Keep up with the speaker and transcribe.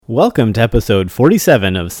Welcome to episode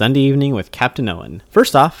 47 of Sunday Evening with Captain Owen.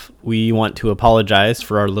 First off, we want to apologize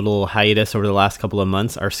for our little hiatus over the last couple of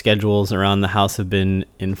months. Our schedules around the house have been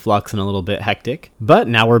in flux and a little bit hectic. But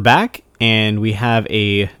now we're back, and we have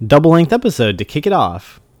a double-length episode to kick it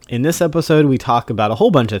off. In this episode, we talk about a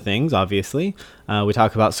whole bunch of things, obviously. We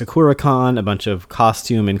talk about SakuraCon, a bunch of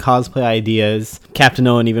costume and cosplay ideas. Captain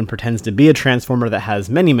Owen even pretends to be a Transformer that has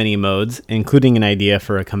many, many modes, including an idea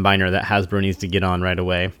for a combiner that Hasbro needs to get on right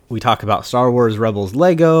away. We talk about Star Wars Rebels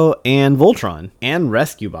Lego and Voltron and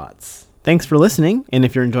Rescue Bots. Thanks for listening, and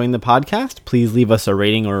if you're enjoying the podcast, please leave us a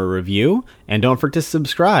rating or a review, and don't forget to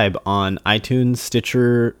subscribe on iTunes,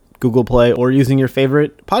 Stitcher, Google Play, or using your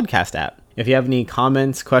favorite podcast app. If you have any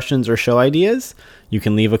comments, questions, or show ideas, you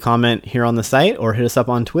can leave a comment here on the site or hit us up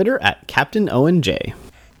on Twitter at Captain Owen J.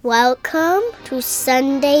 Welcome to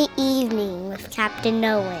Sunday Evening with Captain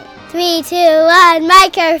Owen. 3, 2, 1,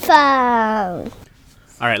 microphone.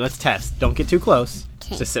 All right, let's test. Don't get too close.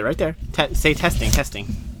 Okay. Just sit right there. Say testing.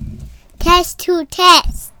 Test to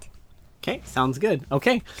test. Okay, sounds good.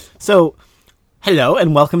 Okay, so hello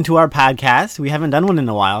and welcome to our podcast. We haven't done one in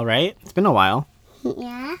a while, right? It's been a while.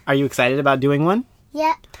 Yeah? Are you excited about doing one?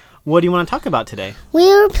 Yep. What do you want to talk about today? We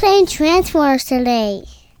were playing Transformers today.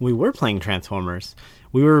 We were playing Transformers.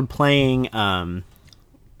 We were playing,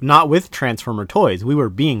 not with Transformer toys. We were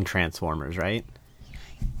being Transformers, right?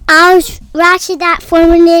 I was Ratchet that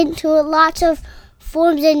formed into lots of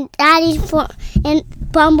forms, and Daddy's form,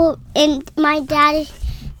 and my daddy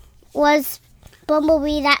was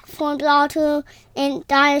Bumblebee that formed Auto and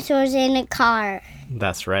dinosaurs in a car.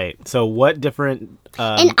 That's right. So what different...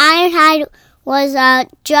 and Ironhide was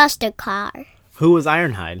just a car. Who was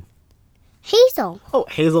Ironhide? Hazel. Oh,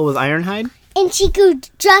 Hazel was Ironhide? And she could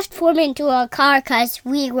just form into a car because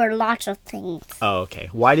we were lots of things. Oh, okay.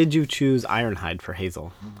 Why did you choose Ironhide for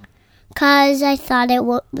Hazel? Because I thought it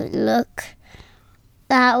would look...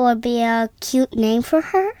 That would be a cute name for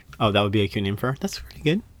her. Oh, that would be a cute name for her? That's pretty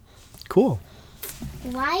good. Cool.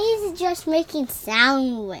 Why is it just making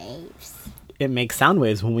sound waves? It makes sound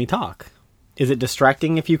waves when we talk. Is it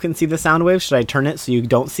distracting if you can see the sound waves? Should I turn it so you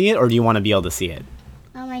don't see it, or do you want to be able to see it?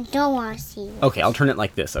 I don't want to see it. Okay, I'll turn it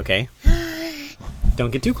like this, okay?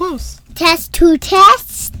 Don't get too close. Test to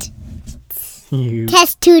test.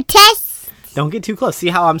 Test to test. Don't get too close. See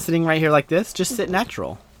how I'm sitting right here like this? Just sit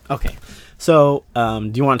natural. Okay. So,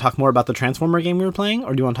 do you want to talk more about the Transformer game we were playing,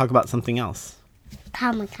 or do you want to talk about something else?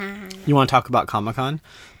 Comic-Con. You want to talk about Comic-Con?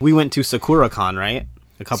 We went to SakuraCon, right?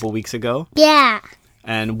 A couple weeks ago. Yeah.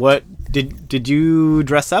 And what did you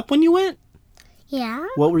dress up when you went? Yeah.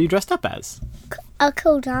 What were you dressed up as? A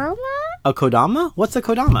Kodama? A Kodama? What's a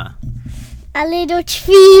Kodama? A little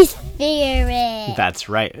tree spirit. That's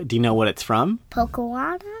right. Do you know what it's from?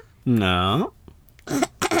 Pokemon? No.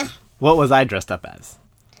 What was I dressed up as?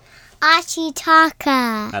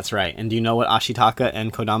 Ashitaka. That's right. And do you know what Ashitaka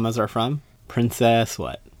and Kodamas are from? Princess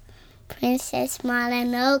what? Princess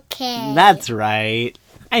Mononoke. That's right.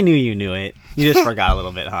 I knew you knew it. You just forgot a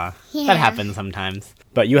little bit, huh? Yeah. That happens sometimes.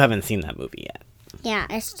 But you haven't seen that movie yet. Yeah,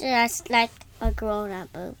 it's just like a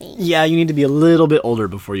grown-up movie. Yeah, you need to be a little bit older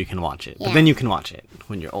before you can watch it. Yeah. But then you can watch it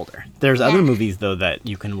when you're older. There's Yeah. other movies, though, that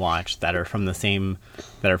you can watch that are from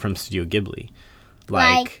Studio Ghibli.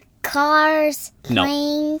 Like cars, No.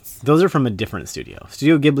 planes. Those are from a different studio.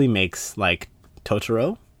 Studio Ghibli makes, like,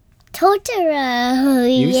 Totoro.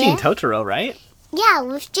 Totoro. You've yeah. seen Totoro, right? Yeah,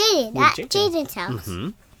 with Jaden. With At Jaden. Jaden's house.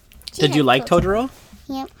 Mm-hmm. Did you like Totoro?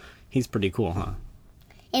 Yep. He's pretty cool, huh?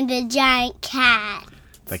 And the giant cat.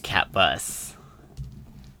 The cat bus.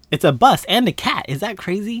 It's a bus and a cat. Is that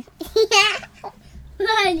crazy?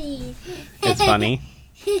 Funny. It's funny.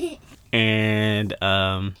 And,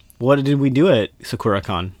 what did we do at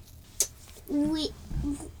SakuraCon? Can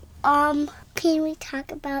we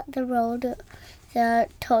talk about the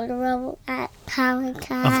Totoro at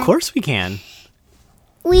Comic-Con? Of course we can.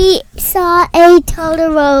 We saw a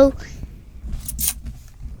Totoro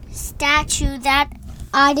statue that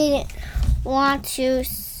I didn't want to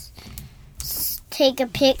take a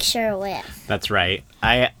picture with. That's right.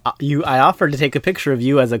 I offered to take a picture of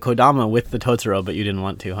you as a Kodama with the Totoro, but you didn't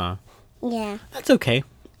want to, huh? Yeah. That's okay.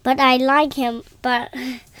 But I like him, but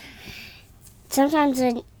sometimes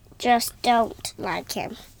I just don't like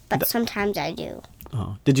him. But sometimes I do.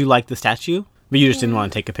 Oh, did you like the statue? But you just didn't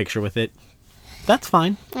want to take a picture with it? That's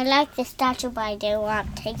fine. I like the statue, but I didn't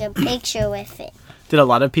want to take a picture with it. Did a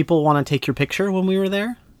lot of people want to take your picture when we were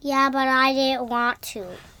there? Yeah, but I didn't want to.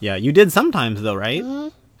 Yeah, you did sometimes though, right? Mm-hmm.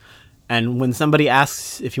 And when somebody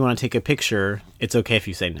asks if you want to take a picture, it's okay if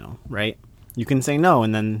you say no, right? You can say no,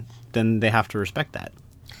 and then they have to respect that.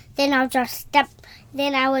 then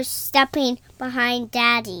I was stepping behind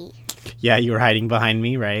Daddy. Yeah, you were hiding behind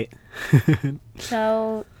me, right?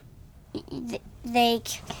 So they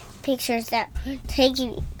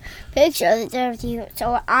taking pictures of you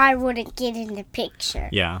so I wouldn't get in the picture.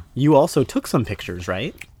 Yeah. You also took some pictures,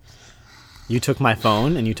 right? You took my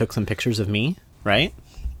phone and you took some pictures of me, right?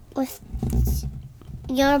 With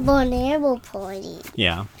your bow and arrow pointing.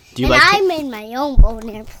 Yeah. I made my own bow and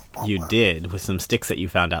arrow. You did, with some sticks that you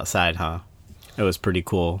found outside, huh? It was pretty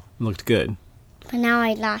cool. It looked good. But now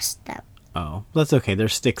I lost them. Oh, that's okay.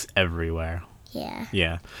 There's sticks everywhere. Yeah.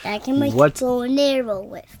 Yeah. I can make a bow and arrow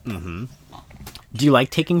with. Mm-hmm. Do you like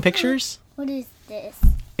taking pictures? What is this?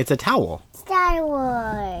 It's a towel. Star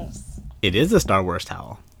Wars. It is a Star Wars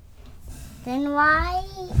towel. Then why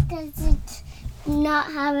does it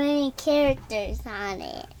not have any characters on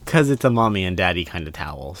it? Because it's a mommy and daddy kind of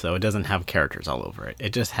towel, so it doesn't have characters all over it.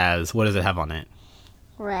 It just has, what does it have on it?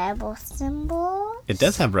 Rebel symbols. It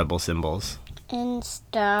does have rebel symbols. And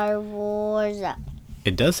Star Wars.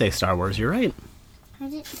 It does say Star Wars, you're right.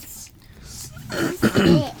 What is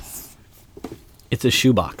this? It's a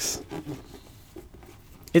shoebox.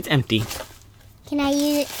 It's empty. Can I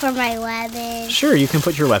use it for my weapon? Sure, you can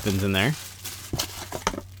put your weapons in there.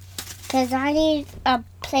 Because I need a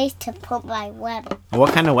place to put my weapon.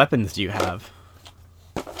 What kind of weapons do you have?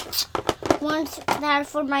 Ones that are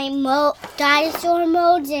for my dinosaur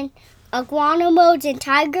modes and iguana modes and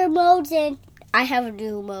tiger modes, and I have a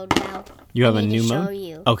new mode now. You have I a need new to mode? show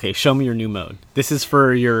you. Okay, show me your new mode. This is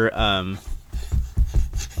for your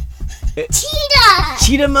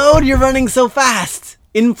cheetah mode. You're running so fast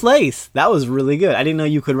in place. That was really good. I didn't know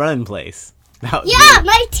you could run in place. Yeah,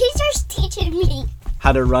 my teacher's teaching me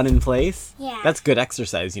how to run in place. Yeah, that's good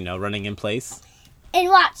exercise. Running in place. And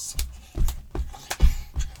watch.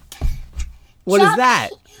 What is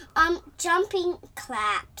that? Jumping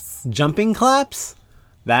claps. Jumping claps?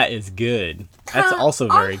 That is good. That's also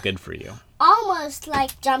very good for you. Almost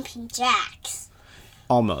like jumping jacks.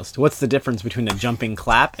 Almost. What's the difference between a jumping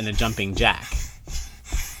clap and a jumping jack?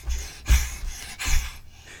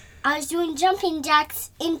 I was doing jumping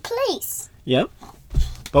jacks in place. Yep.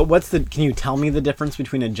 But can you tell me the difference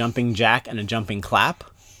between a jumping jack and a jumping clap?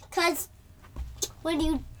 Because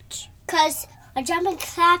a jumping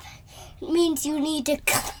clap means you need to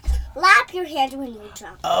clap your hands when you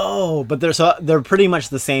jump. Oh, but they're pretty much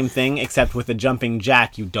the same thing, except with a jumping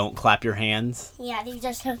jack, you don't clap your hands. Yeah, they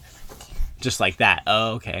just like that.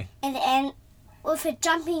 Oh, okay. And with a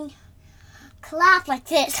jumping clap like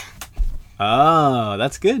this. Oh,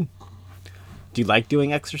 that's good. Do you like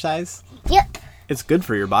doing exercise? Yep. It's good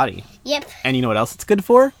for your body. Yep. And you know what else it's good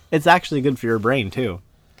for? It's actually good for your brain, too.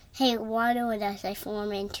 Hey, what else I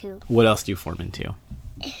form into? What else do you form into?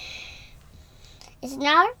 It's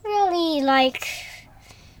not really, like,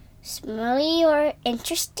 smelly or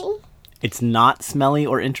interesting. It's not smelly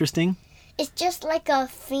or interesting? It's just like a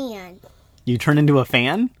fan. You turn into a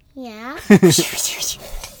fan? Yeah.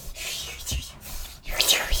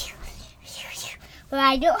 But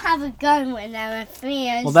I don't have a gun when I'm a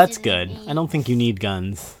fan. Well, that's good. I don't think you need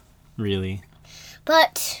guns, really.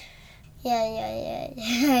 But, yeah.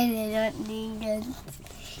 I don't need guns.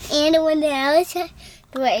 And when else...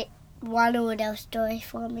 Wait, wanna what else do I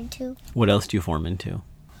form into? What else do you form into?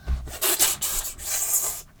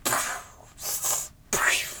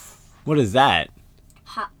 What is that?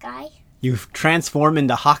 Hawkeye. You transform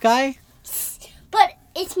into Hawkeye? But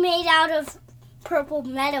it's made out of purple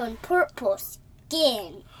metal and purple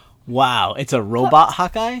skin. Wow, it's a robot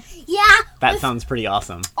Hawkeye? Yeah. That sounds pretty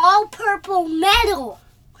awesome. All purple metal.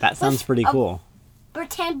 That sounds pretty cool.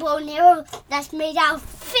 Pretend bow and arrow that's made out of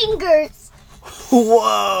fingers.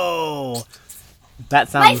 Whoa! That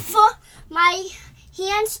sounds... My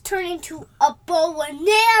hands turn into a bow and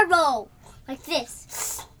arrow. Like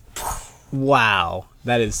this. Wow.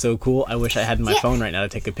 That is so cool. I wish I had my phone right now to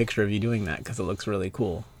take a picture of you doing that because it looks really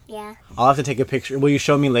cool. Yeah. I'll have to take a picture. Will you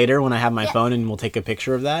show me later when I have my phone and we'll take a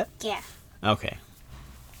picture of that? Yeah. Okay.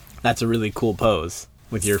 That's a really cool pose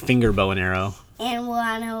with your finger bow and arrow. And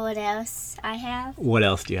wanna what else I have? What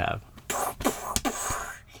else do you have?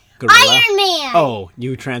 Gorilla? Iron Man! Oh,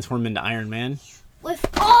 you transform into Iron Man? With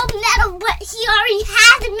all metal, but he already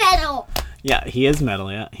has metal! Yeah, he is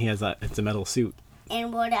metal, yeah. It's a metal suit.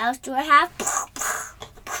 And what else do I have?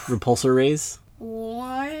 Repulsor rays?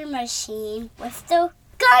 War Machine with the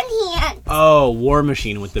gun hand! Oh, War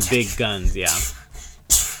Machine with the big guns, yeah.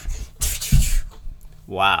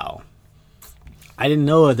 Wow. I didn't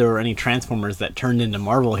know there were any Transformers that turned into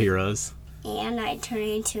Marvel heroes. And I turn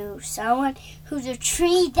into someone who's a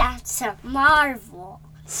tree that's a Marvel.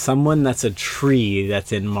 Someone that's a tree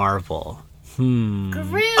that's in Marvel.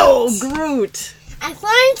 Groot. Oh, Groot! I'm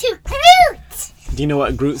going to Groot. Do you know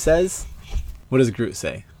what Groot says? What does Groot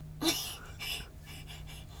say?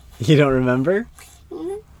 You don't remember?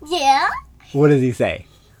 Yeah. What does he say?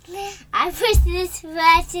 I pushed this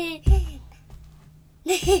button.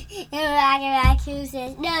 And Raccoon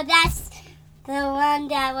says, no, that's the one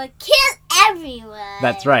that would kill everyone.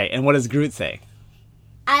 That's right. And what does Groot say?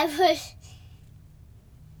 I pushed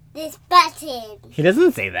this button. He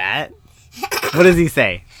doesn't say that. What does he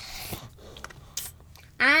say?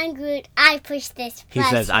 I'm Groot. I pushed this He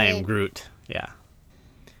button. says, I am Groot. Yeah.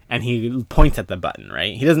 And he points at the button,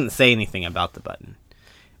 right? He doesn't say anything about the button.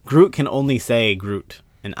 Groot can only say Groot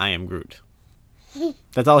and I am Groot.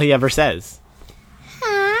 That's all he ever says.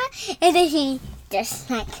 Huh? And then he just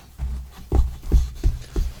like...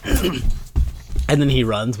 And then he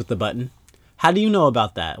runs with the button. How do you know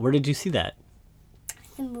about that? Where did you see that?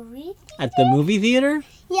 The movie? At the movie theater?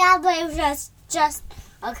 Yeah, but it was just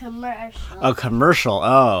a commercial. A commercial.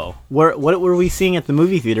 Oh. What were we seeing at the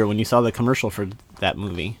movie theater when you saw the commercial for that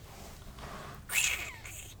movie?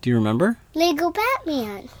 Do you remember? Lego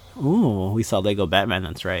Batman. Ooh, we saw Lego Batman,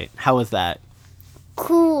 that's right. How was that?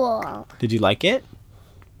 Cool. Did you like it?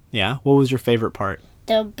 Yeah? What was your favorite part?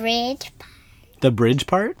 The bridge. The bridge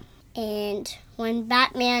part? And when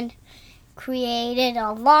Batman created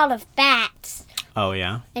a lot of bats, Oh,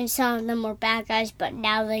 yeah? and some of them were bad guys, but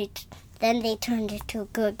now they turned into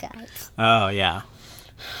good guys. Oh, yeah.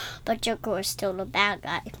 But Joker was still a bad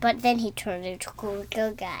guy. But then he turned into a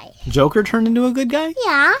good guy. Joker turned into a good guy?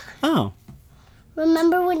 Yeah. Oh,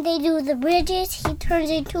 Remember when they do the bridges? He turns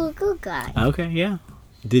into a good guy. okay, yeah.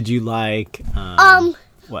 Did you like...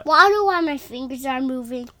 What? Wanna know why my fingers are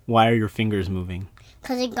moving? Why are your fingers moving?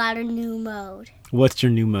 Because I got a new mode. What's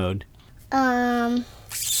your new mode?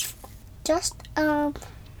 Just, a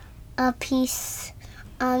piece,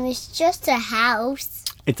 it's just a house.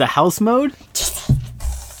 It's a house mode?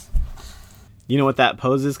 You know what that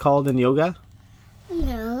pose is called in yoga?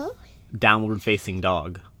 No. Downward facing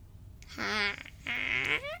dog.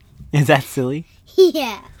 Is that silly?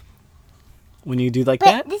 Yeah. When you do like But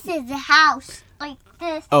that? this is a house. Like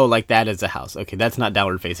this. Oh, like that is a house. Okay, that's not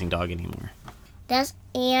downward facing dog anymore.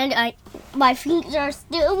 My fingers are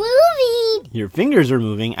still moving. Your fingers are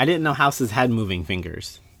moving. I didn't know houses had moving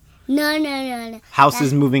fingers. No.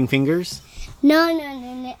 Houses moving fingers?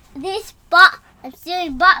 No. I'm still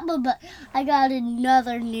in Bottle, but I got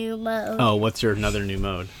another new mode. Oh, what's your another new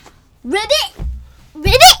mode? Ribbit!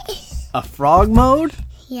 A frog mode?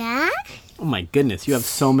 Yeah? Oh my goodness, you have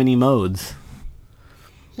so many modes.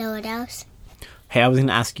 Know what else? Hey, I was going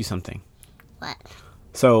to ask you something. What?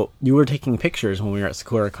 So, you were taking pictures when we were at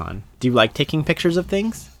SakuraCon. Do you like taking pictures of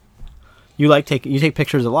things? You take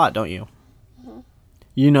pictures a lot, don't you? Mm-hmm.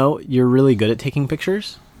 You know, you're really good at taking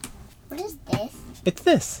pictures. What is this? It's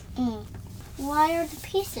this. Why are the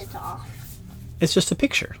pieces off? It's just a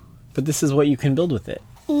picture. But this is what you can build with it.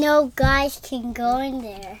 No guys can go in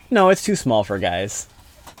there. No, it's too small for guys.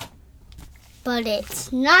 But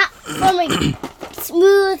it's not for my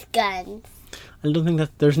smooth guns. I don't think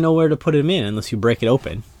that there's nowhere to put them in unless you break it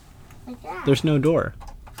open. Like that. There's no door.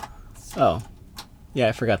 Oh. Yeah,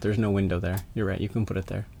 I forgot there's no window there. You're right, you can put it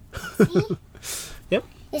there. Yep.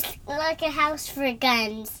 It's like a house for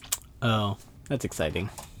guns. Oh, that's exciting.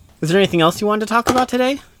 Is there anything else you wanted to talk about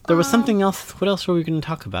today? There was something else. What else were we going to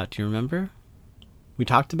talk about? Do you remember? We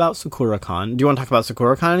talked about SakuraCon. Do you want to talk about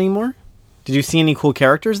SakuraCon anymore? Did you see any cool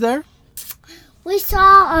characters there? We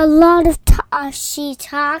saw a lot of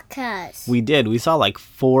Ashitakas. We did. We saw like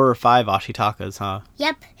 4 or 5 Ashitakas, huh?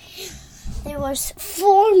 Yep. There was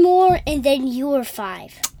 4 more and then you were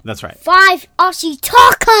 5. That's right. 5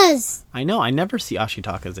 Ashitakas! I know. I never see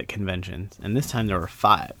Ashitakas at conventions. And this time there were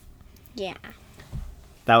 5. Yeah.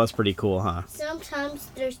 That was pretty cool, huh? Sometimes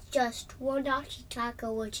there's just one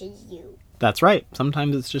Ashitaka, which is you. That's right.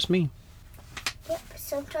 Sometimes it's just me. Yep.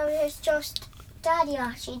 Sometimes it's just Daddy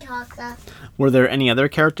Ashitaka. Were there any other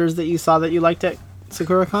characters that you saw that you liked at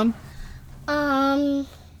SakuraCon?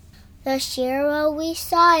 The Shiro we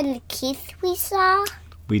saw and the Keith we saw.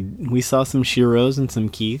 We saw some Shiros and some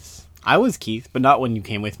Keiths. I was Keith, but not when you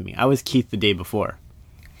came with me. I was Keith the day before.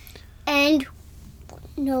 And,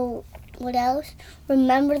 no, what else?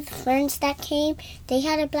 Remember the friends that came? They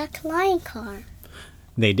had a Black Lion car.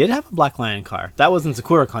 They did have a Black Lion car. That wasn't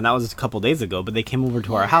SakuraCon. That was a couple days ago, but they came over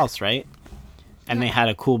to our house, right? And they had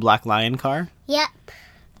a cool Black Lion car? Yep.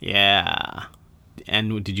 Yeah.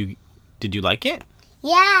 And did you like it?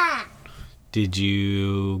 Yeah. Did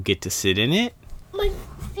you get to sit in it? My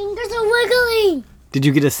fingers are wiggling. Did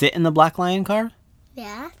you get to sit in the Black Lion car?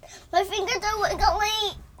 Yeah. My fingers are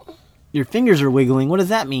wiggling. Your fingers are wiggling. What does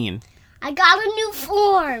that mean? I got a new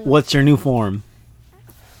form. What's your new form?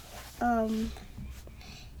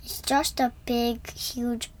 It's just a big,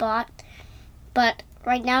 huge bot, but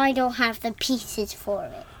right now I don't have the pieces for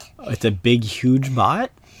it. It's a big, huge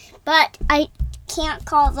bot? But I can't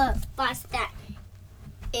call the bots that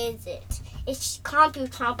is it. It's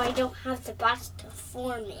Computron, but I don't have the bots to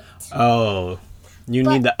form it. Oh, you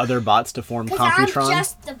need the other bots to form Computron? Because I'm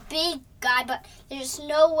just the big guy, but there's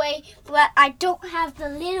no way. But I don't have the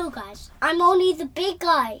little guys. I'm only the big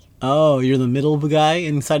guy. Oh, you're the middle guy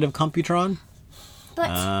inside of Computron? But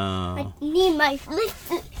I need my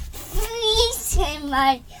fleece and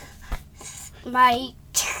my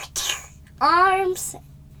arms.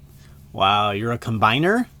 Wow, you're a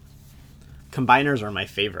combiner? Combiners are my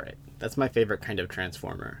favorite. That's my favorite kind of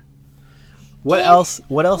transformer. What else?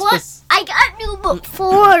 What else? What? I got a new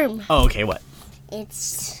form. Oh, okay, what?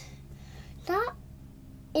 It's not.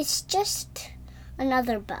 It's just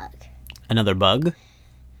another bug. Another bug?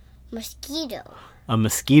 Mosquito. A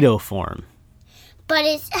mosquito form. But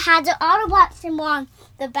it has an Autobot symbol on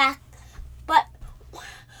the back. But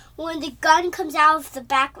when the gun comes out of the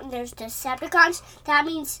back when there's Decepticons, that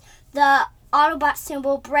means the Autobot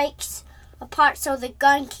symbol breaks apart so the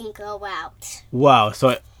gun can go out. Wow, so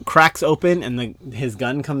it cracks open and his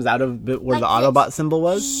gun comes out of it where Like the Autobot symbol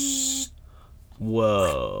was?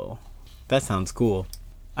 Whoa. That sounds cool.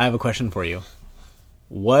 I have a question for you.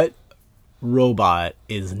 What robot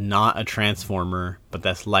is not a transformer, but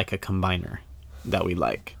that's like a combiner that we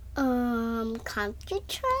like?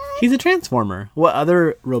 Computron? He's a transformer. What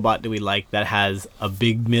other robot do we like that has a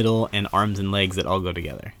big middle and arms and legs that all go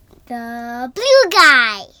together? The blue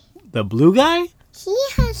guy. The blue guy? He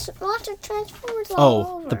has lots of transformers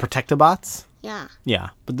all over. The Protectobots? Yeah. Yeah,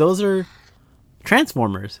 but those are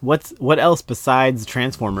transformers. What else besides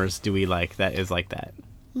transformers do we like that is like that?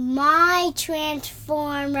 My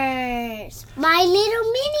Transformers. My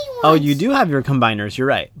little mini ones. Oh, you do have your combiners, you're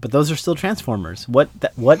right. But those are still transformers. What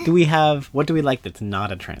do we have? What do we like that's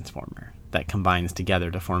not a transformer that combines together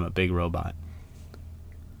to form a big robot?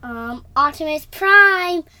 Optimus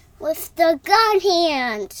Prime with the gun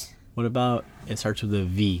hand. What about it starts with a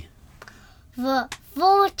V?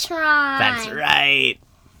 Voltron. That's right.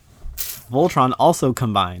 Voltron also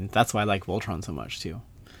combined. That's why I like Voltron so much too.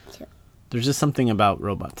 There's just something about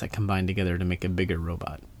robots that combine together to make a bigger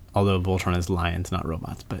robot. Although Voltron is lions, not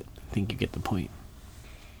robots, but I think you get the point.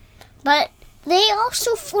 But they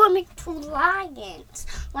also form into lions.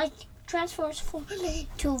 Like Transformers form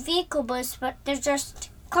into vehicle bus, but they're just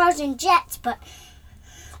cars and jets. But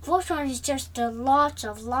Voltron is just a lot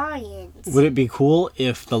of lions. Would it be cool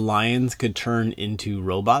if the lions could turn into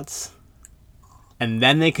robots? And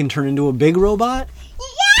then they can turn into a big robot?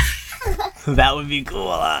 Yeah! That would be cool,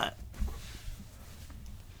 huh?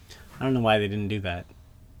 I don't know why they didn't do that.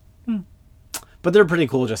 But they're pretty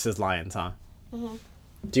cool just as lions, huh? Mm-hmm.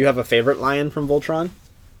 Do you have a favorite lion from Voltron?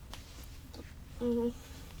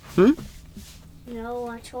 Mm-hmm. No,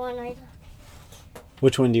 which one I like?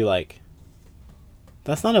 Which one do you like?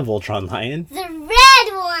 That's not a Voltron lion. The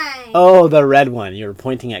red one! Oh, the red one. You were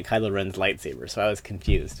pointing at Kylo Ren's lightsaber, so I was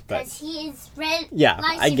confused. But because he is red. yeah,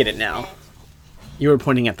 I get it now. Red. You were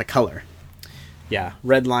pointing at the color. Yeah,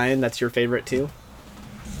 red lion, that's your favorite too?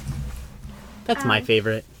 That's my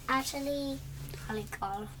favorite. Actually, I like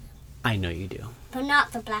all of them. I know you do. But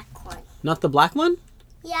not the black one. Not the black one?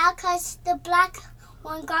 Yeah, because the black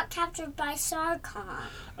one got captured by Sarkon.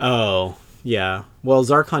 Oh, yeah. Well,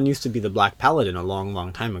 Zarkon used to be the Black Paladin a long,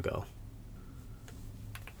 long time ago.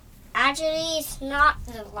 Actually, it's not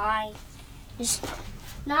the lie. It's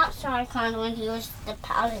not Sarkon when he was the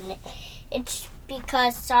Paladin. It's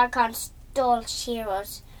because Sarkon stole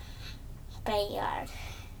Shiro's Bayard.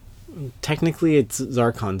 Technically, it's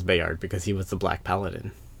Zarkon's Bayard because he was the Black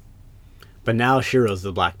Paladin. But now Shiro's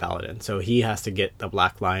the Black Paladin, so he has to get the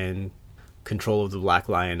Black Lion, control of the Black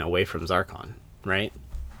Lion away from Zarkon, right?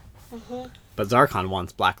 Mm-hmm. But Zarkon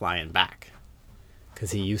wants Black Lion back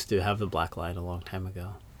because he used to have the Black Lion a long time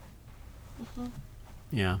ago. Mm-hmm.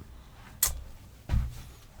 Yeah.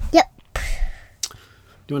 Yep. Do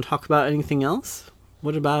you want to talk about anything else?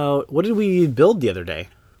 What did we build the other day?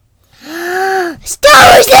 Star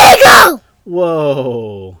Wars Lego!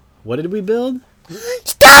 Whoa. What did we build?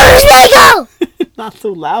 Star Wars Lego! Not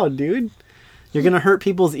so loud, dude. You're going to hurt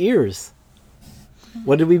people's ears.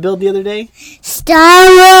 What did we build the other day? Star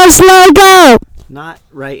Wars Lego! Not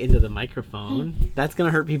right into the microphone. That's going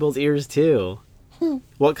to hurt people's ears too.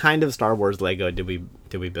 What kind of Star Wars Lego did we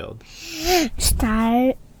build?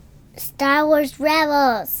 Star Wars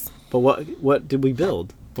Rebels. But what did we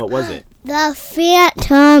build? What was it? The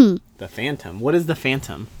Phantom. The Phantom. What is the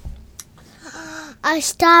Phantom? a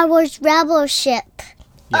Star Wars rebel ship.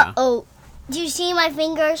 Yeah. Uh-oh. Do you see my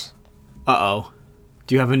fingers? Uh-oh.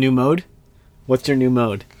 Do you have a new mode? What's your new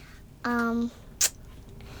mode?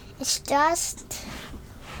 It's just,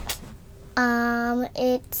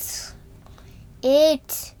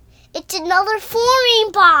 it's another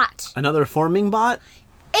forming bot. Another forming bot?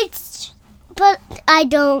 But I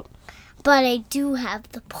do have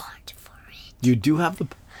the part for it. You do have the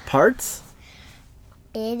parts?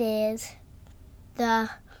 It is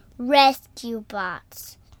the rescue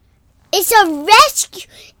bots. It's a rescue.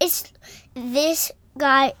 It's this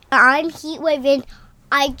guy. I'm Heatwave,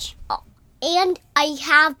 and I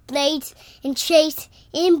have Blades and Chase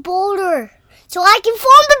in Boulder, so I can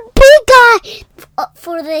form the big guy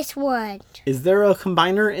for this one. Is there a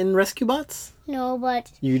combiner in Rescue Bots? No,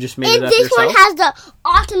 but You just made it up this yourself? one has the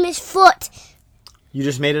Optimus foot. You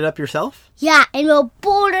just made it up yourself? Yeah, and a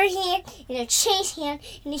Boulder hand, and a Chase hand,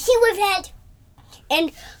 and a Heatwave head,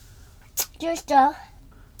 and just a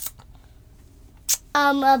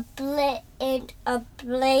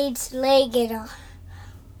Blade's leg and a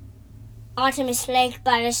Optimus leg,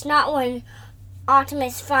 but it's not when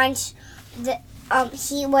Optimus finds the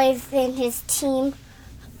Heatwave in his team.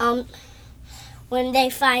 When they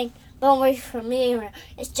find Bumblebee from Mirror,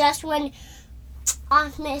 it's just when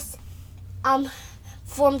Optimus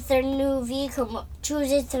forms their new vehicle,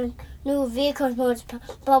 chooses their new vehicle mode.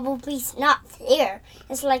 Bumblebee's not there.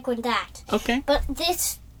 It's like when that. Okay. But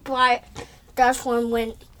this part does form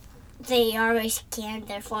when they already scanned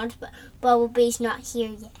their forms, but Bumblebee's not here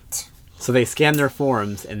yet. So they scan their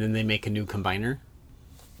forms and then they make a new combiner?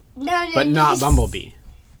 No, But not Bumblebee.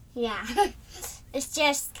 Yeah. It's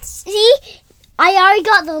just, see? I already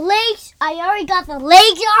got the legs. I already got the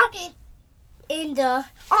legs on and the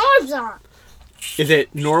arms on. Is it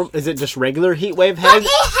just regular Heatwave But head? it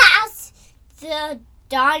has the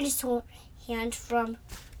dinosaur hand from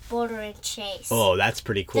Boulder and Chase. Oh, that's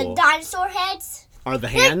pretty The cool. dinosaur heads. Are the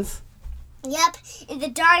hands? Yep. And the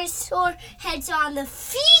dinosaur heads on the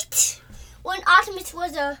feet. When Optimus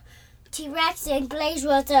was a T-Rex and Blaze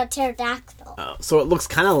was a pterodactyl. Oh, so it looks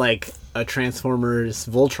kind of like a Transformers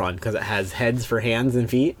Voltron because it has heads for hands and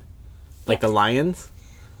feet? Like the lions?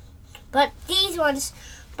 But these ones,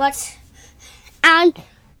 and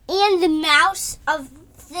in the mouse of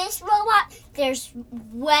this robot, there's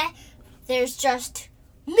just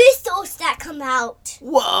missiles that come out.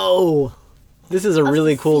 Whoa! This is a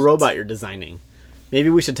really cool feet. robot you're designing. Maybe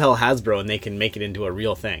we should tell Hasbro and they can make it into a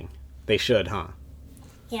real thing. They should, huh?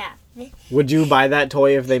 Yeah. Would you buy that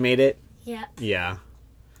toy if they made it? Yep. Yeah.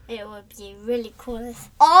 It would be really cool if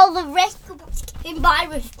all the rescue bots came by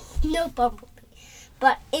with no Bumblebee.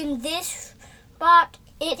 But in this bot,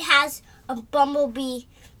 it has a Bumblebee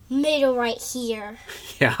middle right here.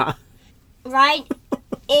 Yeah. Right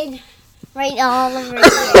all over here.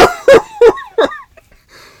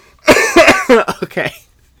 Okay.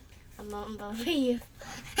 A Bumblebee.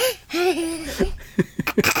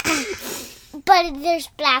 But there's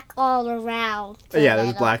black all around. Yeah,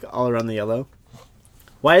 there's black all around the yellow.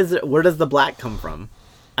 Where does the black come from?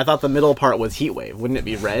 I thought the middle part was Heatwave. Wouldn't it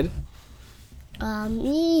be red?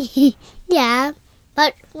 Yeah.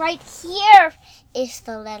 But right here is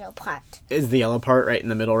the little part. Is the yellow part right in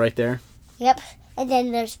the middle right there? Yep. And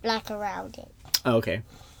then there's black around it. Oh, okay.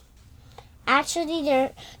 Actually,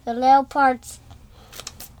 the little parts.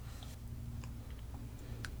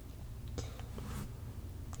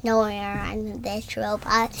 Nowhere on this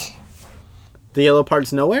robot. The yellow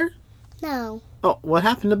part's nowhere? No. Oh, what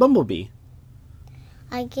happened to Bumblebee?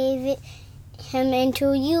 I gave him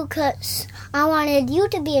into you because I wanted you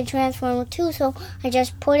to be a Transformer too, so I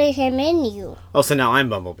just put him in you. Oh, so now I'm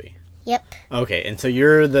Bumblebee. Yep. Okay, and so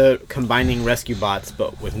you're the combining rescue bots,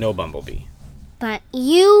 but with no Bumblebee. But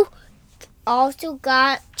you also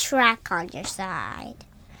got Track on your side.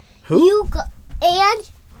 Who?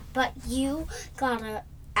 But you gotta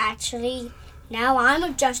actually. Now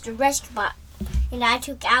I'm just a rescue bot, and I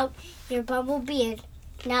took out your Bumblebee, and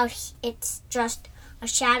now it's just a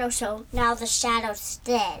shadow. So now the shadow's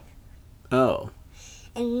dead, Oh.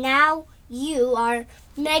 and now you are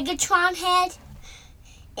Megatron head,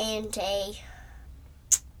 and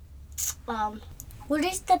what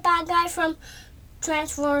is the bad guy from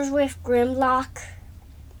Transformers with Grimlock?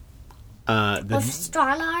 With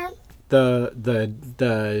strong arm?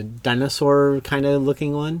 The dinosaur kind of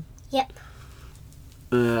looking one? Yep.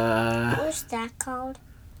 What's that called?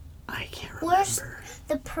 I can't remember. Where's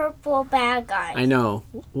the purple bad guy? I know.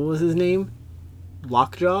 What was his name?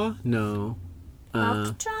 Lockjaw? No.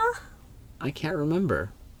 Lockjaw? I can't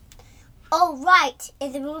remember. Oh, right.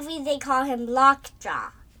 In the movie, they call him Lockjaw.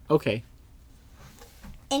 Okay.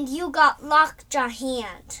 And you got Lockjaw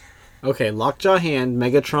hand. Okay, Lockjaw hand,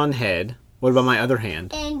 Megatron head. What about my other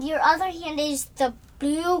hand? And your other hand is the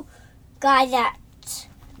blue guy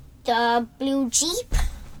the blue Jeep.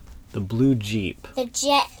 The blue Jeep.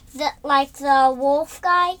 Like the wolf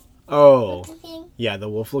guy. Oh. Thing. Yeah, the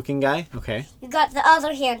wolf-looking guy. Okay. You got the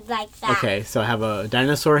other hand like that. Okay, so I have a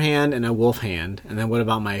dinosaur hand and a wolf hand. And then what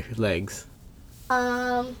about my legs?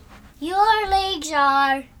 Your legs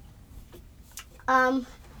are,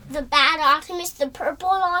 the bad Optimus, the purple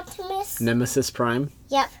Optimus. Nemesis Prime.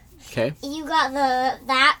 Yep. Okay. You got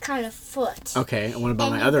that kind of foot. Okay, and what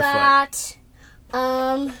about And my other foot?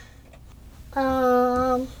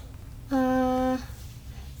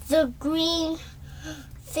 The green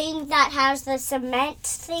thing that has the cement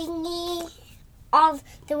thingy.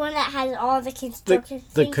 The one that has all the construction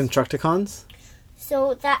The things. Constructicons?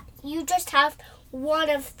 So that you just have one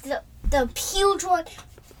of the huge one,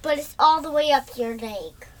 but it's all the way up your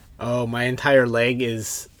leg. Oh, my entire leg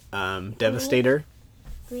is Devastator.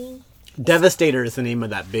 Green. Devastator is the name of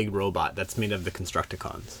that big robot that's made of the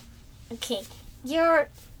Constructicons. Okay. You're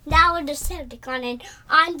now a Decepticon and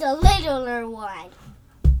I'm the littler one.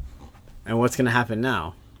 And what's going to happen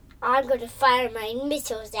now? I'm going to fire my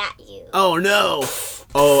missiles at you. Oh, no!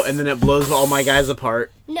 Oh, and then it blows all my guys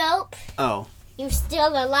apart. Nope. Oh. You're still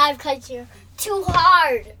alive because you're too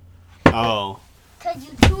hard. Oh. Because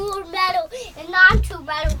you're too metal and I'm too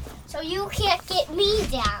metal, so you can't get me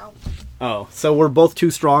down. Oh, so we're both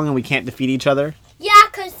too strong and we can't defeat each other? Yeah,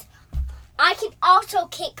 because I can also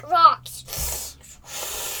kick rocks.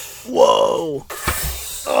 Whoa!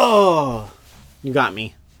 Oh! You got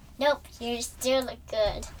me. Nope, you're still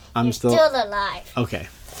good. I'm you're still alive. Okay.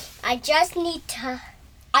 I just need a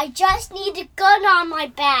gun on my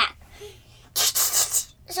back.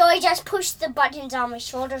 So I just push the buttons on my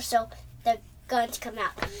shoulder so the guns come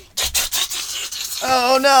out.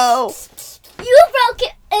 Oh, no! You broke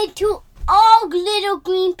it into all little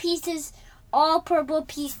green pieces, all purple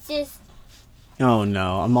pieces, Oh,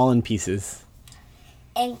 no. I'm all in pieces.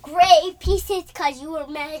 and gray pieces because you were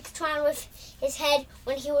Megatron with his head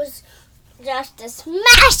when he was just a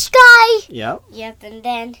smash guy. Yep. Yep,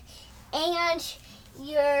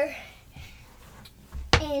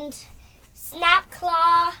 and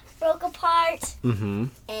Snapclaw broke apart, Mm-hmm.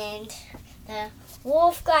 and the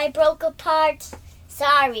wolf guy broke apart.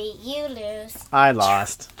 Sorry, you lose. I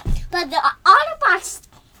lost. But the Autobots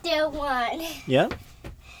still won. Yep.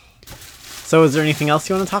 So is there anything else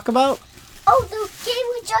you want to talk about? Oh, the game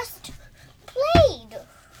we just played.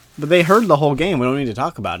 But they heard the whole game. We don't need to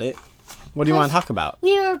talk about it. What do you want to talk about?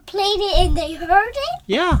 We played it and they heard it?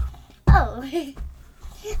 Yeah. Oh.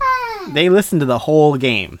 They listened to the whole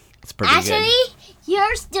game. It's pretty Actually,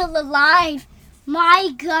 you're still alive. My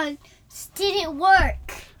gun didn't work.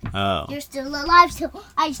 good. Oh. You're still alive, so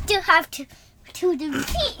I still have to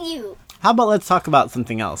defeat you. How about let's talk about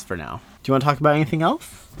something else for now? Do you want to talk about anything else?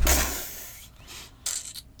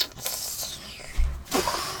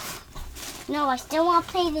 No, I still want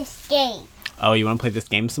to play this game. Oh, you want to play this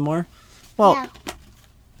game some more? Well, Yeah.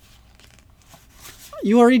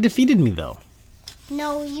 you already defeated me, though.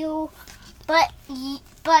 No, but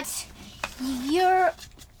your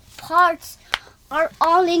parts are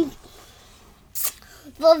all in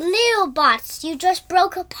the little bots. You just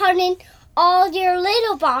broke apart and all your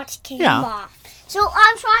little bots came Yeah. off. So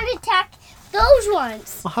I'm trying to attack those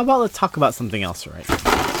ones. Well, how about let's talk about something else, right?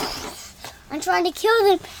 I'm trying to kill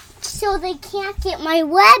them so they can't get my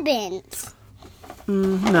weapons.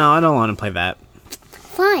 No, I don't want to play that.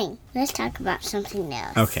 Fine, let's talk about something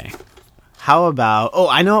else. Okay. How about... Oh,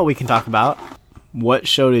 I know what we can talk about. What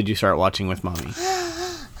show did you start watching with Mommy?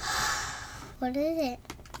 What is it?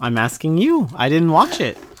 I'm asking you. I didn't watch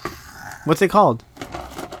it. What's it called?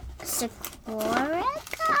 Sakura?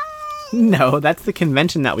 No, that's the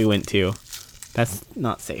convention that we went to. That's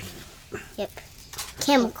not safe. Yep.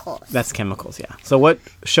 Chemicals. That's chemicals, yeah. So what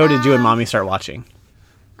show did you and Mommy start watching?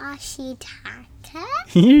 Ashitaka?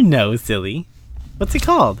 You know, silly. What's it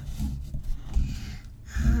called?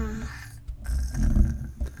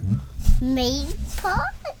 Maid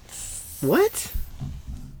pots? What?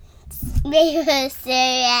 Maid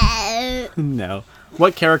No.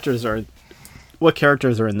 What characters are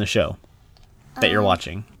in the show that you're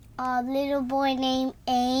watching? A little boy named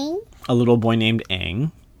Aang. A little boy named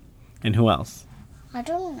Aang. And who else? I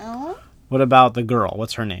don't know. What about the girl?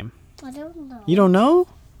 What's her name? I don't know. You don't know?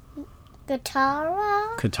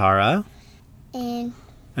 Katara Katara. and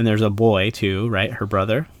And there's a boy too, right? Her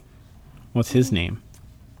brother. What's his name?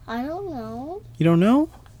 I don't know. You don't know?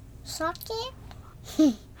 Socket?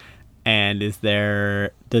 And does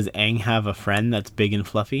Aang have a friend that's big and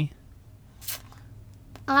fluffy?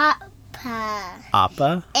 Appa.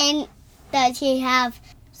 Appa? And does he have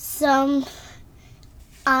some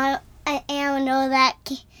an animal that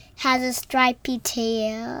has a stripy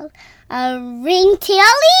tail? A ringtail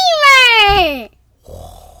lemur!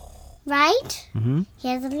 Right? Mm-hmm. He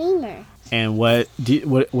has a lemur. And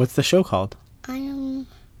what's the show called? I don't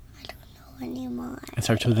know anymore. It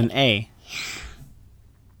starts with an A.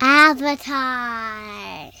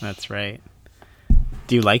 Avatar. That's right.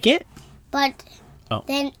 Do you like it? But Oh.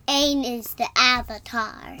 then Aang is the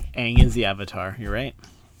avatar. Aang is the Avatar. You're right.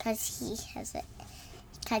 Because he has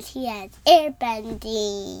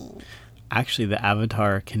airbending. Actually, the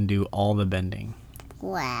Avatar can do all the bending.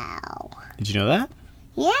 Wow. Did you know that?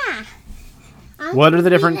 Yeah. What are the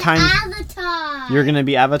different kinds? Avatar. You're going to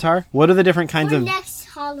be Avatar? What are the different kinds For of... next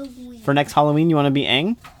Halloween. For next Halloween, you want to be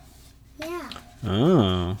Aang? Yeah.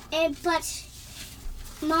 Oh. But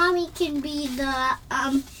Mommy can be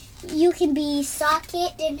the you can be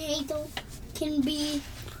Socket and Hazel can be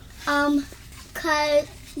the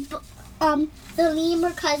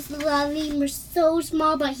lemur, cause the lemur's so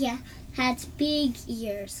small but he has big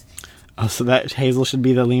ears. Oh, so that Hazel should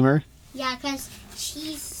be the lemur? Yeah, cause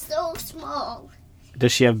she's so small.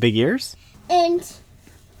 Does she have big ears? And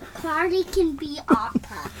Carly can be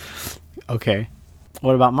Appa. Okay.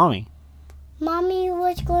 What about Mommy? Mommy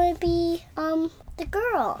was going to be the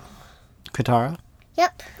girl. Katara?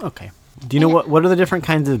 Yep. Okay. Do you know what are the different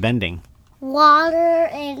kinds of bending? Water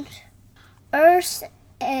and earth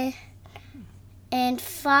and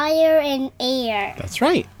fire and air. That's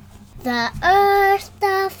right. The earth,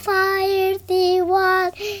 the fire, the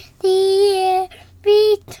water, the air.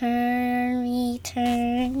 Return,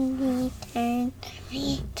 return, return,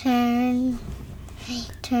 return,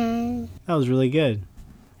 return. That was really good.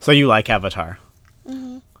 So you like Avatar?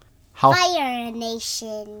 Mm-hmm. How Fire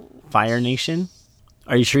Nation. Fire Nation?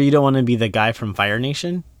 Are you sure you don't want to be the guy from Fire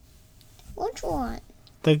Nation? Which one?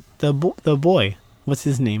 The boy. What's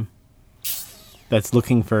his name? That's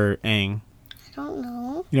looking for Aang. I don't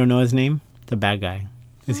know. You don't know his name? The bad guy.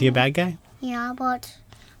 Is he a bad guy? Yeah, but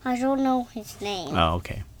I don't know his name. Oh,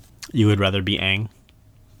 okay. You would rather be Aang?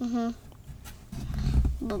 Mm-hmm.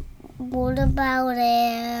 But what about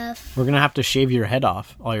if... We're going to have to shave your head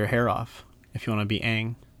off, all your hair off, if you want to be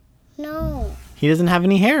Aang. No, He doesn't have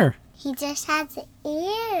any hair. he just has an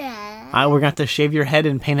ear. We're going to have to shave your head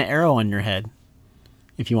and paint an arrow on your head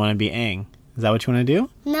if you want to be Aang. Is that what you want to do?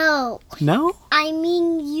 No, No? I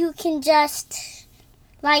mean you can just,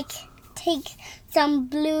 take some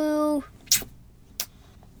blue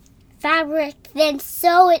fabric, then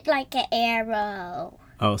sew it like an arrow.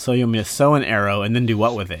 Oh, so you want me to sew an arrow and then do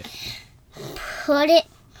what with it? Put it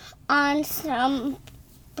on some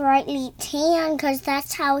brightly tan, because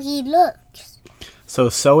that's how he looks. So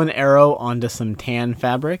sew an arrow onto some tan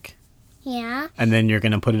fabric, Yeah, and then you're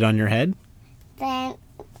going to put it on your head? then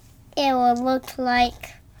it will look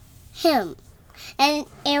like him. And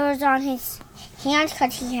arrows on his hands,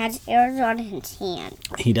 because he has arrows on his hand.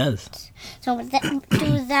 He does. So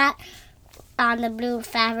do that on the blue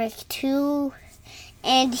fabric too.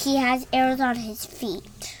 And he has arrows on his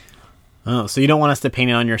feet. Oh, so you don't want us to paint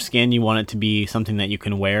it on your skin? You want it to be something that you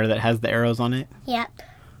can wear that has the arrows on it? Yep.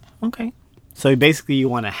 Okay. So basically you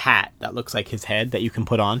want a hat that looks like his head that you can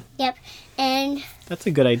put on? Yep. And That's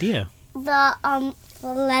a good idea. the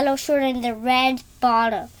little shirt and the red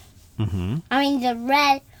bottom. Mm-hmm. I mean the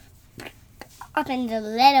red up in the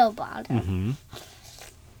little bottom. Mm-hmm.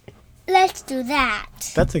 Let's do that.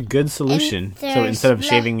 That's a good solution. And So there's instead of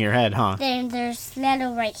shaving your head, huh? Then there's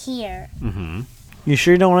little right here. Mm-hmm. You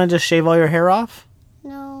sure you don't want to just shave all your hair off?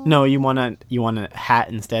 No. No, you want a hat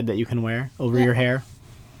instead that you can wear over your hair?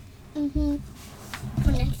 Mm-hmm.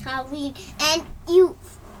 For next Halloween. And you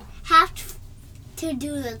have to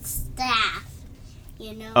do the staff,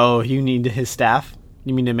 you know? Oh, you need his staff?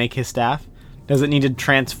 You mean to make his staff? Does it need to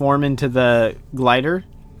transform into the glider?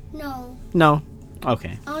 No, No.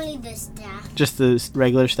 Okay. only the staff. Just the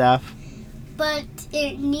regular staff? But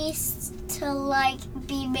it needs to,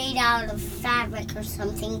 be made out of fabric or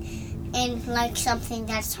something. And, something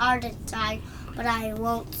that's hard inside, but I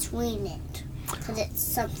won't swing it. Because it's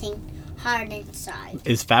something hard inside.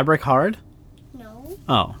 Is fabric hard? No,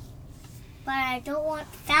 Oh. but I don't want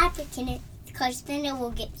fabric in it, because then it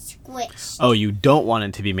will get squished. Oh, you don't want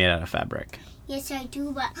it to be made out of fabric. Yes, I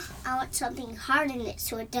do, but I want something hard in it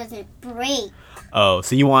so it doesn't break. Oh,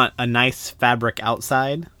 so you want a nice fabric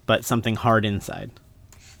outside, but something hard inside.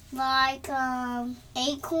 Like,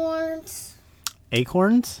 acorns.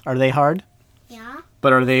 Acorns? Are they hard? Yeah.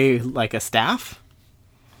 But are they like a staff?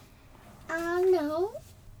 No.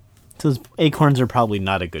 So acorns are probably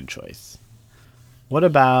not a good choice. What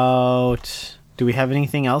about... Do we have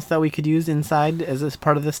anything else that we could use inside as this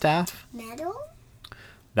part of the staff? Metal?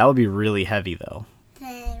 That would be really heavy, though.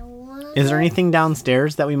 Then wood? Is there anything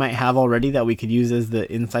downstairs that we might have already that we could use as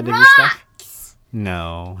the inside of your stuff? Rocks!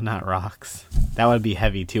 No, not rocks. That would be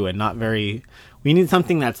heavy, too, and not very... We need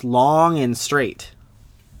something that's long and straight.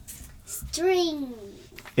 String.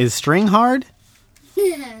 Is string hard?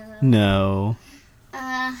 No.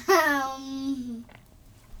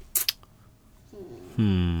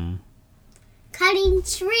 Cutting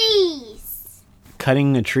trees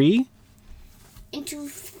Cutting a tree? into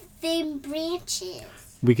thin branches.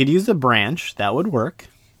 We could use a branch. That would work.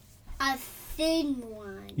 A thin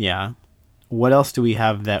one. Yeah. What else do we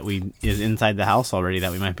have that is inside the house already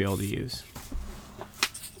that we might be able to use?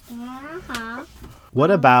 Uh-huh. What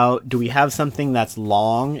about, do we have something that's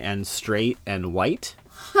long and straight and white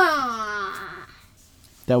Huh.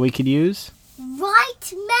 that we could use?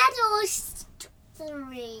 White metal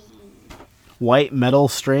string. White metal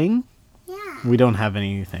string? Yeah. We don't have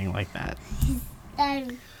anything like that.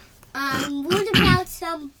 What about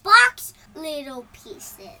some box little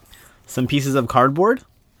pieces? Some pieces of cardboard?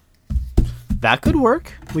 That could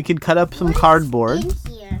work. We could cut up some cardboard. What's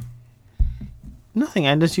in here? Nothing,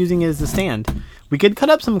 I'm just using it as a stand. We could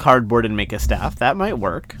cut up some cardboard and make a staff. That might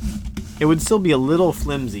work. It would still be a little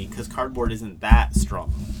flimsy because cardboard isn't that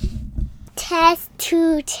strong. Test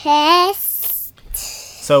to test.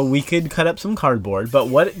 So we could cut up some cardboard, but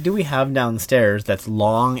what do we have downstairs that's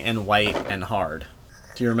long and white and hard?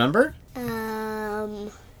 Do you remember?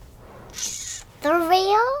 The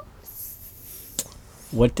rail?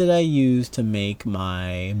 What did I use to make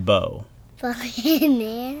my bow? Put in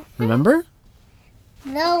there. Remember?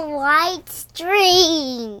 The white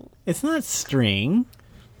string. It's not string.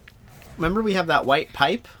 Remember we have that white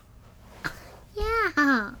pipe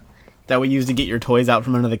Yeah. that we use to get your toys out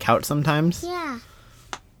from under the couch sometimes? Yeah.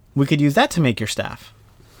 We could use that to make your staff.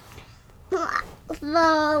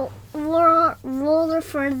 The roller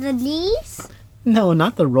for the knees? No,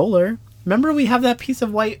 not the roller. Remember we have that piece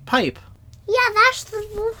of white pipe? Yeah, that's the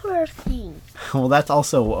roller thing. Well, that's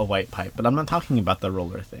also a white pipe, but I'm not talking about the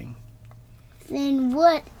roller thing. Then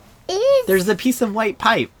what is... There's a piece of white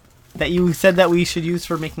pipe that you said that we should use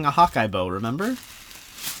for making a Hawkeye bow, remember?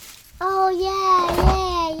 Oh,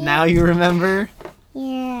 yeah. Now you remember?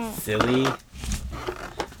 Yeah. Silly.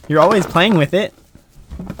 You're always playing with it.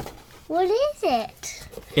 What is it?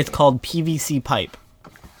 It's called PVC pipe.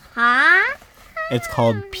 Huh? It's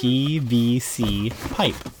called PVC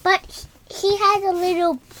pipe. But he has a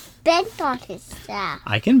little bent on his staff.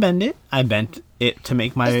 I can bend it. I bent it to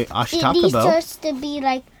make my It Ashitaka needs bow. just to be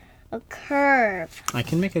like a curve. I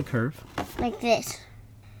can make a curve. Like this.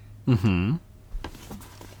 Mm-hmm.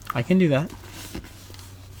 I can do that.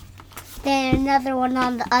 Then another one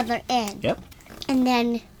on the other end. Yep. And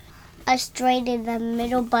then a straight in the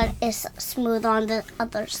middle, but it's smooth on the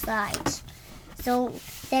other side. So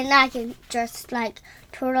then I can just like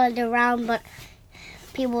twirl it around, but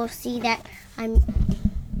people will see that I'm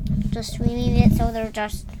just swinging it, so they'll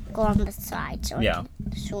just go on the side. So Yeah.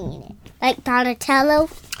 I'm swinging it. Like Donatello.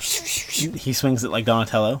 He swings it like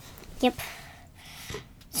Donatello. Yep.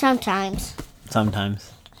 Sometimes.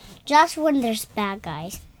 Sometimes. Just when there's bad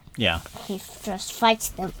guys. Yeah. He just fights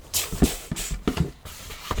them.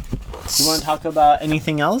 Do you want to talk about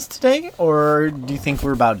anything else today, or do you think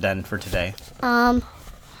we're about done for today?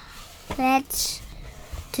 Let's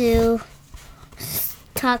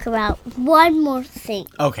talk about one more thing.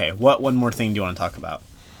 Okay, what one more thing do you want to talk about?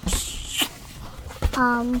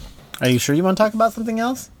 Are you sure you want to talk about something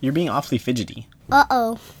else? You're being awfully fidgety.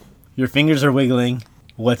 Uh-oh. Your fingers are wiggling.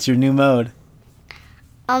 What's your new mode?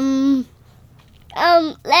 Let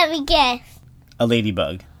me guess. A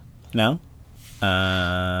ladybug. No?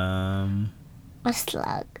 A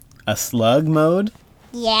slug. A slug mode?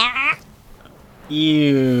 Yeah.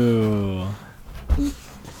 Ew.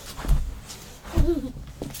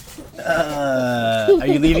 Are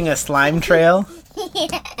you leaving a slime trail?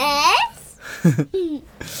 Yes.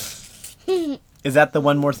 Is that the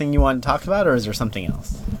one more thing you want to talk about, or is there something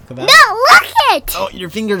else? No, look it. Oh, your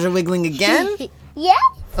fingers are wiggling again? Yeah.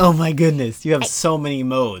 Oh my goodness, you have so many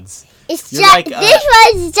modes. It's You're just like, this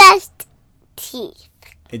one's just teeth.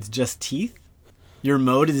 It's just teeth? Your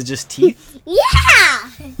mode is just teeth?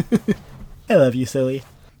 Yeah. I love you, silly.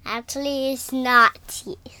 Actually, it's not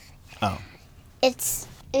teeth. Oh. It's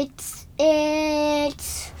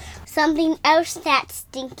something else that's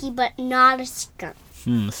stinky, but not a skunk.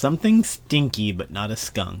 Something stinky, but not a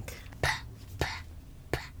skunk.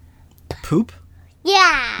 Poop?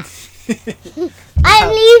 Yeah. I'm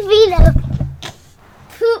leaving a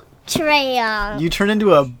poop trail. You turn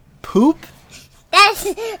into a poop? That's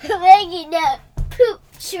making a poop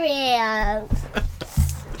trail.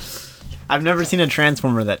 I've never seen a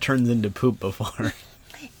transformer that turns into poop before.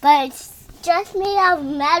 But it's just made out of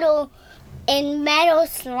metal and metal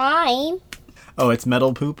slime. Oh, it's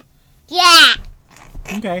metal poop? Yeah.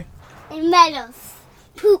 Okay. And metal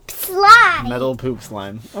poop slime. Metal poop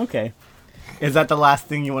slime. Okay. Is that the last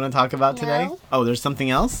thing you want to talk about today? No. Oh, there's something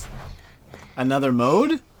else? Another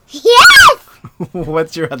mode? Yes!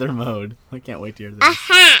 What's your other mode? I can't wait to hear A this.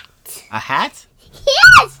 hat. A hat?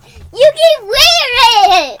 Yes! You can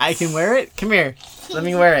wear it! I can wear it? Come here. Let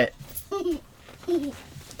me wear it.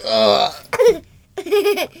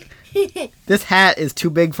 This hat is too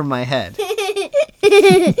big for my head. Yes,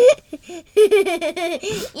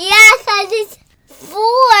 that is 4.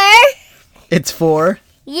 It's 4.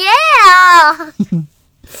 Yeah!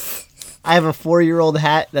 I have a 4-year-old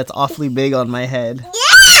hat that's awfully big on my head. Yeah!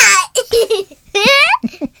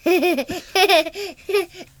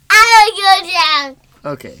 I'll go down.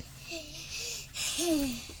 Okay.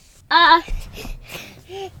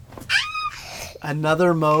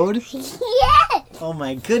 Another mode? Yes! Oh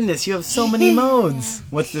my goodness, you have so many modes.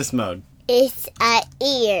 What's this mode? It's an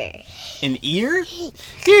ear. An ear?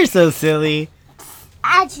 You're so silly.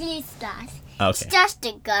 Actually, it's not. It's Okay. just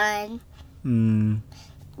a gun.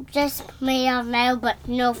 Just made out of metal, but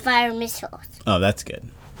no fire missiles. Oh, that's good.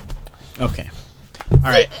 Okay. All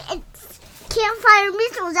right. It can't fire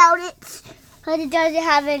missiles out it, because it doesn't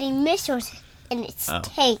have any missiles in its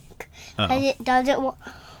tank. Because it doesn't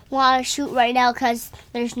want to shoot right now because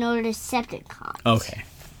there's no Decepticons. Okay.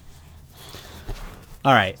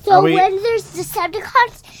 All right. So when there's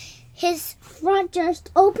Decepticons, his front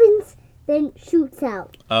just opens, then shoots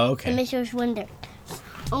out. Oh, The okay. missiles when they're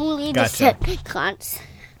only Gotcha. Decepticons.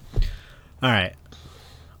 All right.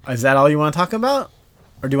 Is that all you want to talk about?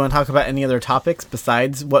 Or do you want to talk about any other topics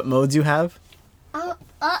besides what modes you have?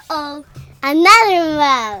 Uh-oh.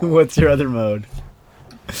 Another mode. What's your other mode?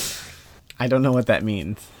 I don't know what that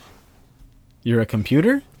means. You're a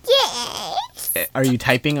computer? Yes. Are you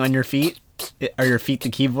typing on your feet? Are your feet the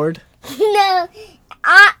keyboard? No.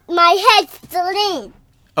 My head's still in.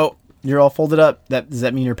 Oh, you're all folded up. Does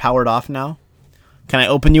that mean you're powered off now? Can I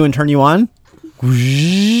open you and turn you on?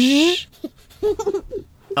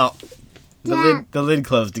 Oh, the lid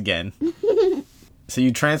closed again. So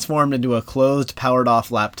you transformed into a closed, powered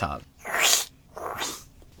off laptop.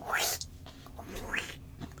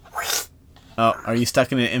 Oh, are you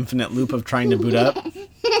stuck in an infinite loop of trying to boot up? I've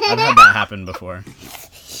had that happen before.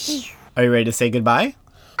 Are you ready to say goodbye?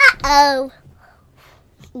 Uh-oh.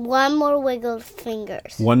 One more wiggle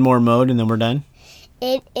fingers. One more mode and then we're done?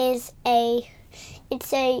 It's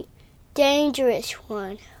a dangerous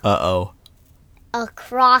one. Uh-oh. A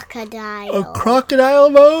crocodile. A crocodile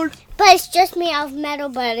mode? But it's just made out of metal,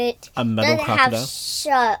 but it A metal doesn't crocodile?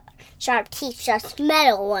 have sharp teeth, just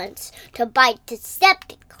metal ones to bite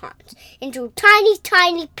Decepticons into tiny,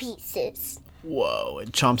 tiny pieces. Whoa,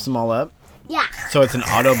 it chomps them all up? Yeah. So it's an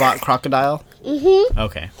Autobot crocodile? Mm-hmm.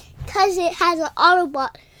 Okay. Because it has an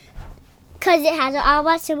Autobot. Because it has an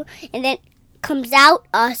Autobot symbol, and then comes out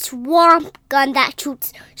a swamp gun that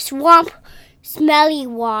shoots swamp smelly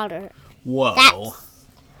water. Whoa.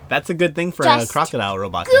 That's a good thing for a Just crocodile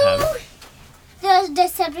robot to have. The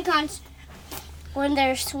Decepticons, when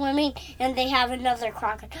they're swimming and they have another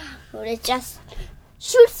crocodile, it just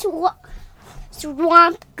shoots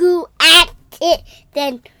swamp goo at it,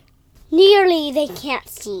 then nearly they can't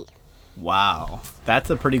see. Wow.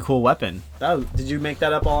 That's a pretty cool weapon. Did you make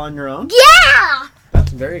that up all on your own? Yeah!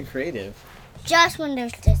 That's very creative. Just when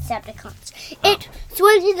there's Decepticons. It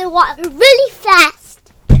swims in the water really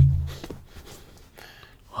fast.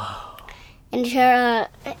 Wow. And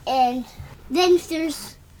then if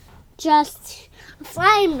there's just a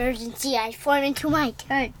fire emergency, I form into my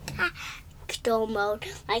pterodactyl mode.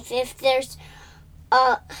 Like if there's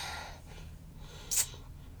a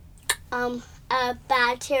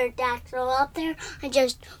bad pterodactyl up there, I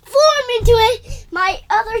just form into it, my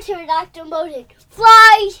other pterodactyl mode, and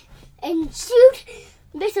fly and shoot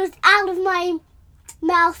missiles out of my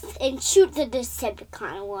mouth and shoot the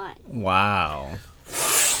Decepticon one. Wow.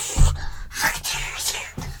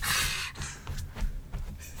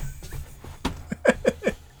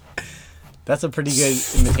 That's a pretty good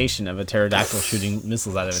imitation of a pterodactyl shooting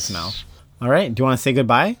missiles out of its mouth. All right. Do you want to say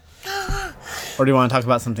goodbye? Or do you want to talk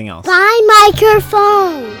about something else? Bye,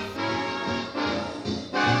 microphone.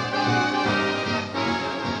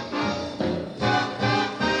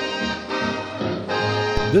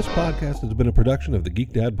 This podcast has been a production of the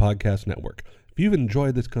Geek Dad Podcast Network. If you've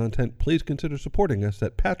enjoyed this content, please consider supporting us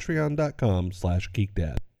at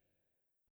patreon.com/geekdad.